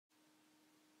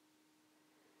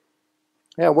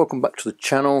Yeah, welcome back to the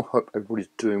channel. Hope everybody's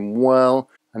doing well.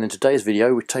 And in today's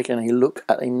video we're taking a look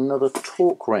at another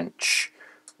torque wrench.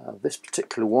 This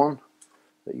particular one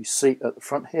that you see at the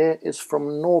front here is from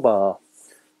Norbar.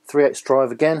 3/8 drive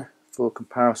again, for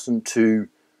comparison to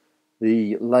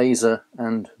the Laser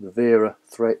and the Wera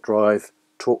 3/8 drive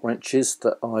torque wrenches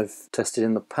that I've tested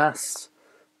in the past.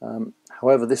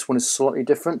 However, this one is slightly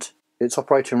different. Its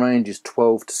operating range is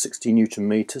 12 to 60 Newton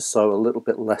meters, so a little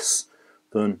bit less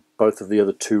than both of the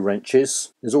other two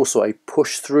wrenches. There's also a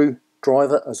push-through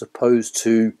driver as opposed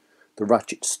to the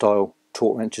ratchet style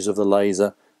torque wrenches of the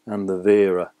Laser and the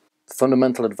Wera. The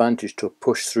fundamental advantage to a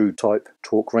push-through type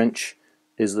torque wrench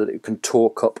is that it can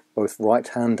torque up both right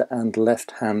hand and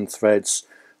left hand threads,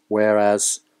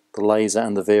 whereas the Laser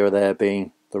and the Wera, there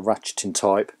being the ratcheting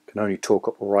type, can only torque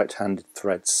up right handed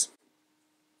threads.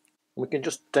 We can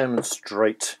just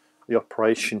demonstrate the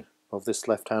operation of this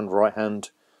left hand right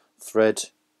hand thread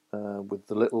with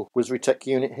the little Wisritech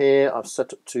unit here. I've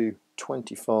set up to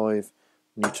 25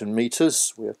 Newton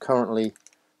meters. We are currently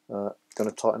going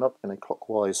to tighten up in a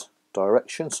clockwise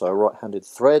direction, so a right handed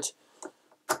thread.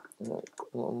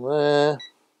 Put them on there,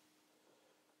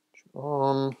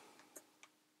 on,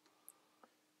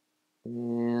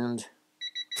 and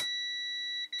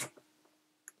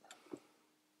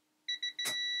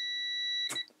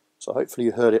so hopefully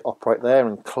you heard it operate there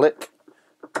and click,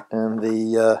 and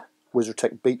the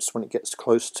Wisritech beeps when it gets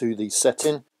close to the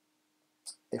setting.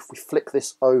 If we flick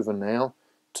this over now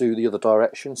to the other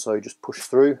direction, so just push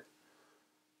through,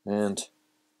 and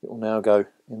it will now go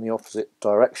in the opposite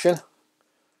direction.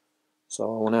 So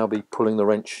I will now be pulling the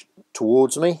wrench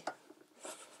towards me.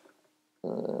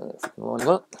 If I can line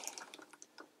that.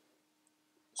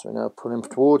 So now pull him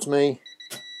towards me.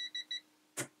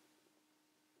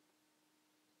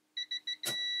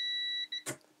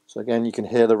 So again, you can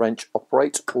hear the wrench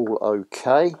operate all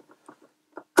okay.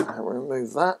 I'll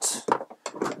remove that.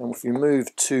 And if you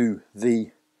move to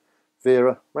the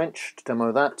Wera wrench to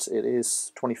demo that, it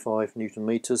is 25 Newton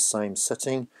meters, same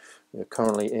setting. We are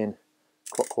currently in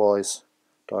clockwise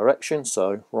direction,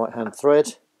 so right hand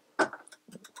thread,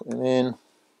 put it in.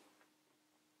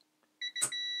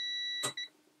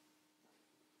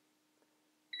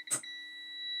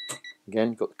 Again,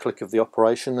 you've got the click of the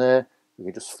operation there. You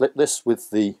can just flip this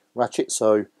with the ratchet,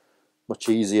 so much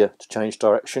easier to change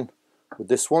direction with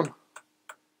this one.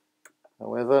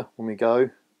 However, when we go,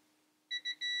 you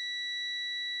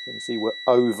can see we're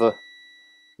over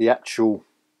the actual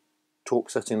torque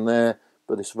setting there,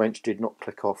 but this wrench did not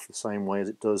click off the same way as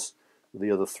it does with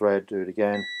the other thread. Do it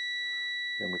again,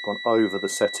 and we've gone over the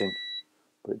setting,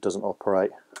 but it doesn't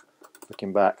operate.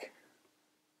 Looking back,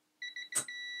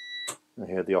 you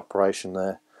hear the operation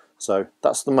there. So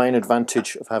that's the main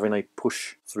advantage of having a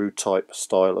push-through type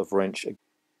style of wrench.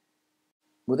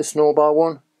 With this Norbar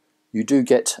one, you do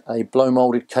get a blow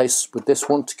molded case with this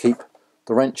one to keep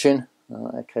the wrench in.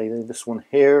 Okay, this one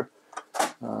here,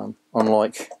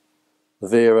 unlike the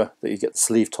Wera that you get the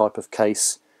sleeve type of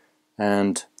case,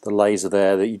 and the Laser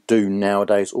there that you do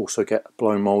nowadays also get a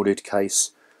blow molded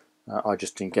case. I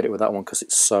just didn't get it with that one because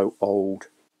it's so old.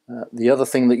 The other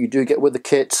thing that you do get with the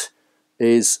kit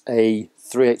is a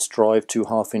 3/8 drive to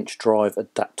 1/2 inch drive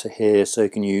adapter here, so you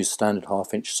can use standard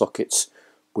 1/2 inch sockets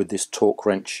with this torque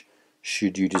wrench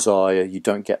should you desire. You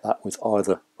don't get that with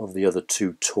either of the other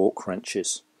two torque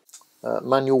wrenches.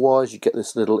 Manual wise, you get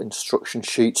this little instruction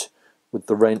sheet with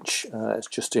the wrench. It's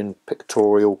just in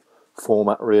pictorial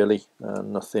format really,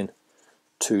 nothing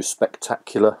too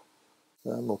spectacular.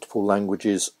 Multiple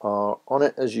languages are on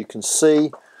it, as you can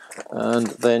see, and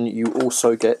then you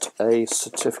also get a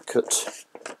certificate,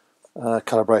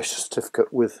 calibration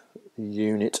certificate with the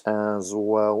unit as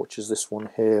well, which is this one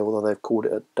here, although they've called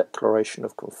it a declaration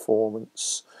of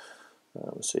conformance.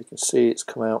 So you can see it's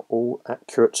come out all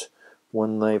accurate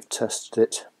when they've tested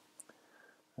it.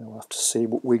 And we'll have to see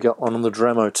what we got on the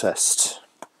Dremotest.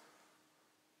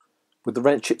 With the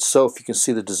wrench itself, you can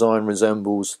see the design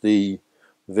resembles the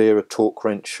Wera torque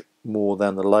wrench more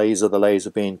than the Laser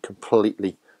being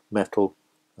completely metal.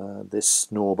 This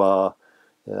Norbar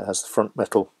has the front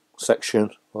metal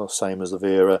section, well, same as the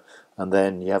Wera, and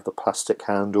then you have the plastic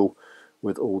handle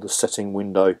with all the setting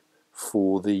window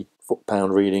for the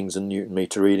foot-pound readings and Newton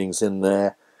meter readings in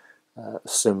there. A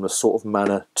similar sort of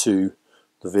manner to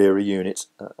the Wera unit.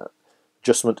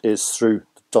 Adjustment is through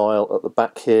the dial at the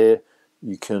back here.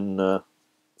 You can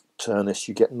turn this,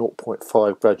 you get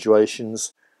 0.5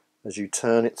 graduations as you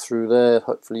turn it through there,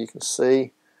 hopefully you can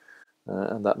see,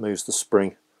 and that moves the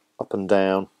spring up and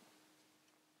down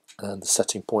and the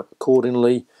setting point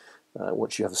accordingly.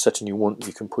 Once you have the setting you want,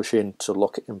 you can push in to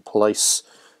lock it in place,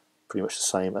 pretty much the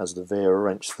same as the Wera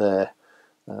wrench there.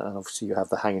 and obviously you have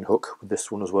the hanging hook with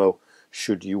this one as well,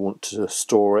 should you want to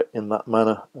store it in that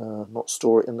manner, not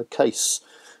store it in the case.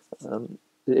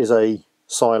 It is a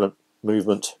silent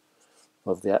movement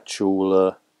of the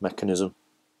actual mechanism,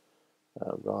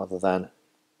 rather than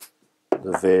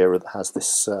the Wera that has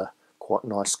this quite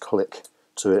nice click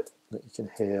to it that you can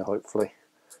hear, hopefully.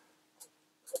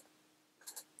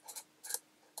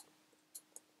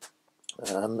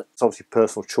 It's obviously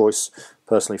personal choice.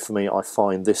 Personally for me, I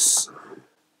find this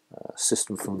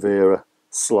system from Wera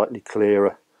slightly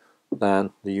clearer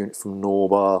than the unit from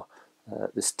Norbar.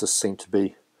 This does seem to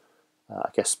be, I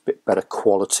guess, a bit better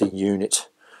quality unit,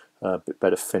 a bit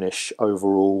better finish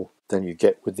overall than you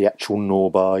get with the actual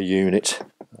Norbar unit.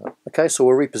 Okay, so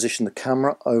we'll reposition the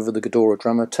camera over the Ghidorah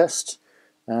Dremotest.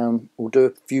 We'll do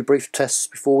a few brief tests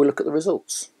before we look at the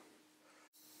results.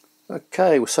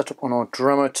 Okay, we're set up on our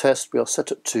Dremotest. We are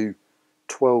set up to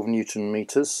 12 Newton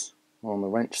meters on the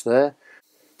wrench there,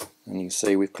 and you can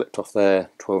see we've clicked off there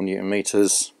 12 Newton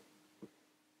meters,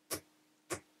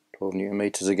 12 Newton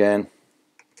meters again.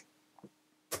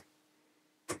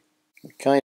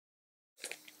 Okay,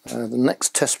 the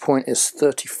next test point is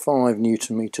 35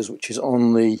 Newton meters, which is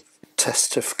on the test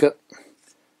certificate.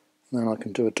 Then I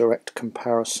can do a direct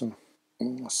comparison.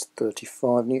 That's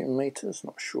 35 Newton meters,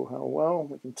 not sure how well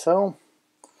we can tell.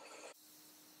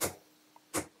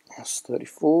 That's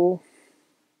 34.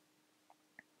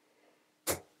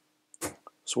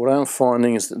 So what I'm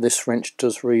finding is that this wrench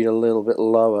does read a little bit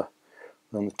lower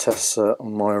than the test cert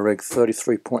on my rig.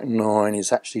 33.9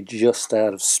 is actually just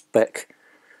out of spec.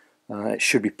 It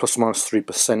should be plus or minus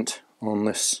 3% on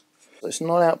this. So it's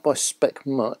not out by spec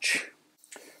much.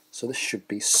 So this should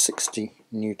be 60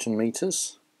 Newton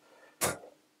meters.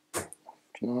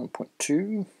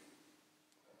 59.2,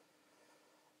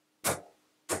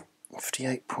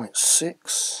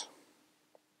 58.6,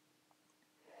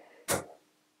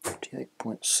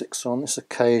 58.6 on this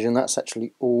occasion. That's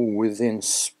actually all within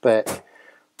spec.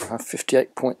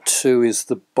 58.2 is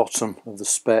the bottom of the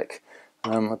spec.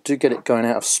 I do get it going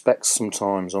out of specs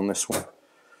sometimes on this one.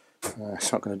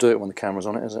 It's not going to do it when the camera's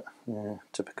on it, is it? Yeah,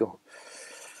 typical.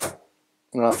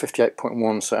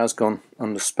 58.1, so it has gone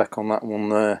under spec on that one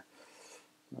there.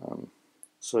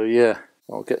 So yeah,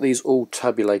 I'll get these all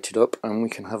tabulated up and we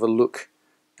can have a look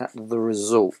at the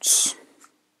results.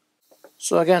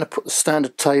 So again, I put the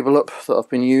standard table up that I've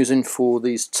been using for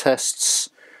these tests.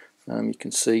 You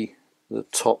can see the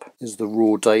top is the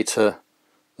raw data,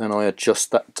 then I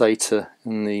adjust that data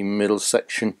in the middle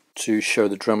section to show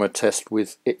the Dremotest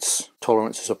with its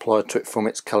tolerances applied to it from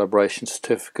its calibration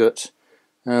certificate,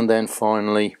 and then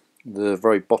finally the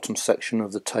very bottom section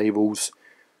of the tables.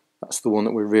 That's the one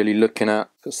that we're really looking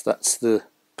at, because that's the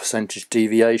percentage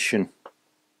deviation.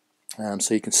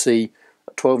 So you can see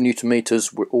at 12 Newton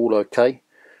meters we're all okay,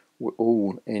 we're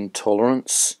all in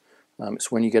tolerance.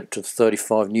 It's when you get to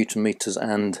 35 Newton meters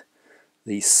and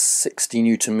the 60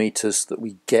 Newton meters that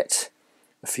we get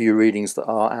a few readings that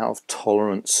are out of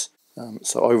tolerance.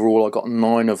 So overall I got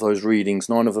 9 of those readings,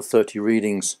 9 of the 30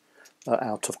 readings are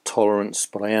out of tolerance,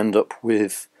 but I end up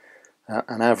with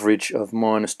an average of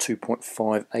minus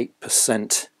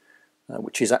 2.58%,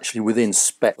 which is actually within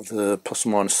spec of the plus or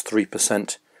minus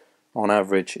 3% on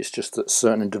average. It's just that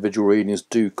certain individual readings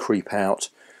do creep out,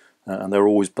 and they're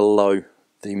always below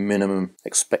the minimum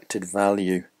expected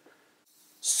value.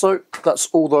 So that's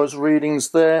all those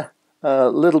readings there. A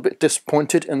little bit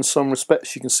disappointed in some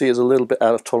respects. You can see it's a little bit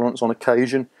out of tolerance on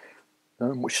occasion,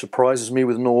 which surprises me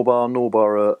with Norbar.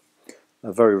 Norbar are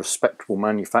a very respectable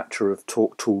manufacturer of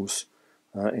torque tools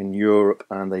in Europe,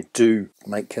 and they do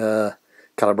make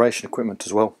calibration equipment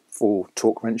as well for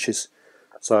torque wrenches.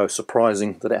 So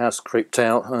surprising that it has creeped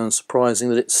out, and surprising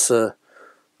that it's a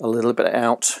little bit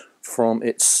out from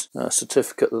its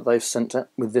certificate that they've sent out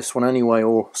with this one anyway,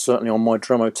 or certainly on my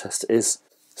Dremotest it is.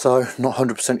 So not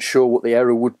 100% sure what the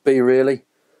error would be really.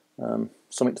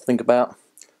 Something to think about,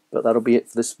 but that'll be it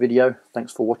for this video.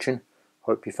 Thanks for watching.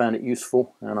 Hope you found it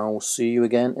useful, and I will see you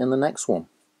again in the next one.